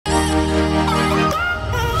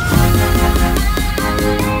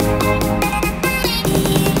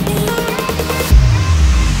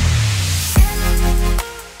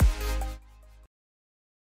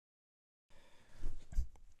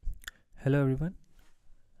Hello everyone.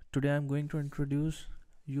 Today I'm going to introduce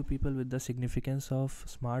you people with the significance of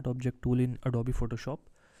Smart Object tool in Adobe Photoshop.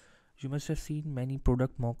 You must have seen many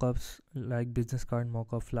product mockups like business card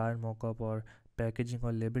mockup, flyer mockup, or packaging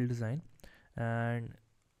or label design, and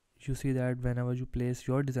you see that whenever you place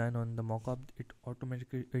your design on the mockup, it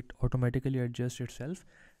automatically adjusts itself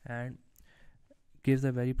and gives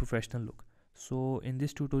a very professional look. So in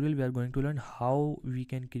this tutorial we are going to learn how we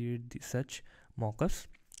can create such mockups.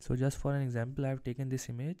 So just for an example, I have taken this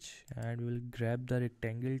image and we will grab the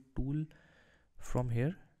rectangle tool from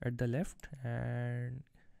here at the left and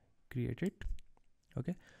create it.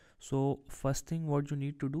 Okay, so first thing what you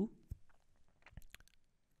need to do,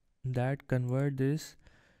 that convert this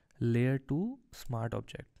layer to smart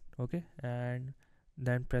object. Okay, and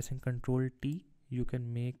then pressing Ctrl T you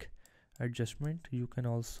can make adjustment. You can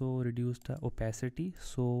also reduce the opacity,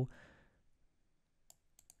 so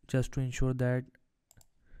just to ensure that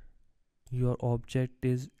your object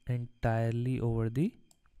is entirely over the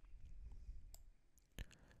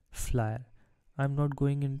flyer. I'm not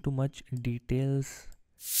going into much details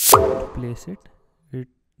to place it.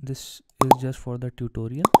 This is just for the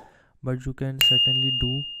tutorial, but you can certainly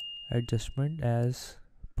do adjustment as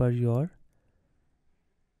per your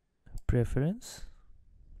preference.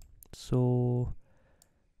 So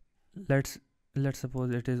let's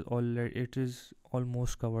suppose it is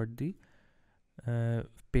almost covered the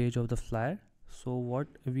page of the flyer. So what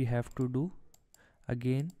we have to do,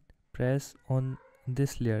 again press on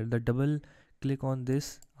this layer, the double click on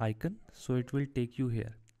this icon, so it will take you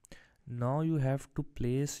here. Now you have to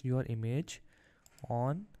place your image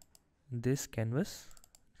on this canvas.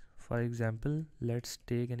 For example, let's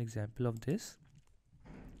take an example of this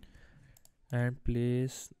and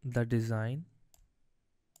place the design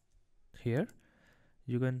here.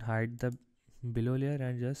 You can hide the below layer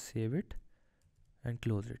and just save it and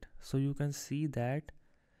close it. So you can see that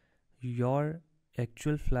your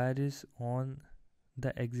actual flyer is on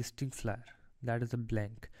the existing flyer, that is a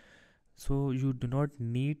blank. So you do not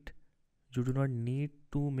need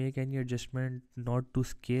to make any adjustment, not to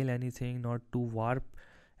scale anything, not to warp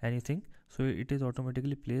anything. So it is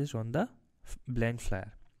automatically placed on the blank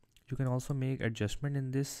flyer. You can also make adjustment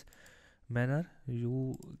in this manner.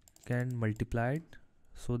 You can multiply it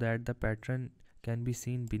so that the pattern can be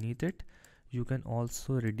seen beneath it. You can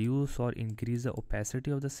also reduce or increase the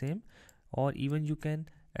opacity of the same, or even you can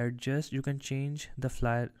adjust, you can change the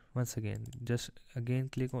flyer once again. Just again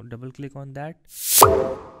double click on that,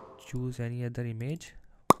 choose any other image.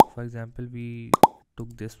 For example, we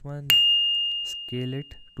took this one, scale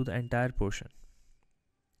it to the entire portion.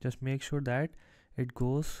 Just make sure that it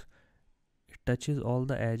touches all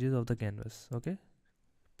the edges of the canvas. Okay,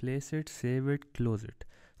 place it, save it, close it.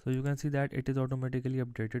 So you can see that it is automatically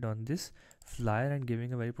updated on this flyer and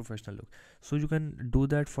giving a very professional look. So you can do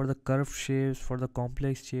that for the curved shapes, for the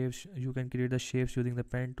complex shapes. You can create the shapes using the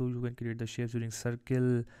pen tool. You can create the shapes using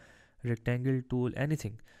circle, rectangle tool,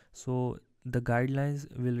 anything. So the guidelines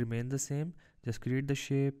will remain the same. Just create the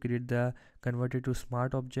shape, convert it to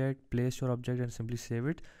smart object, place your object and simply save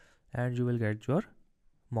it, and you will get your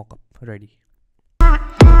mockup ready.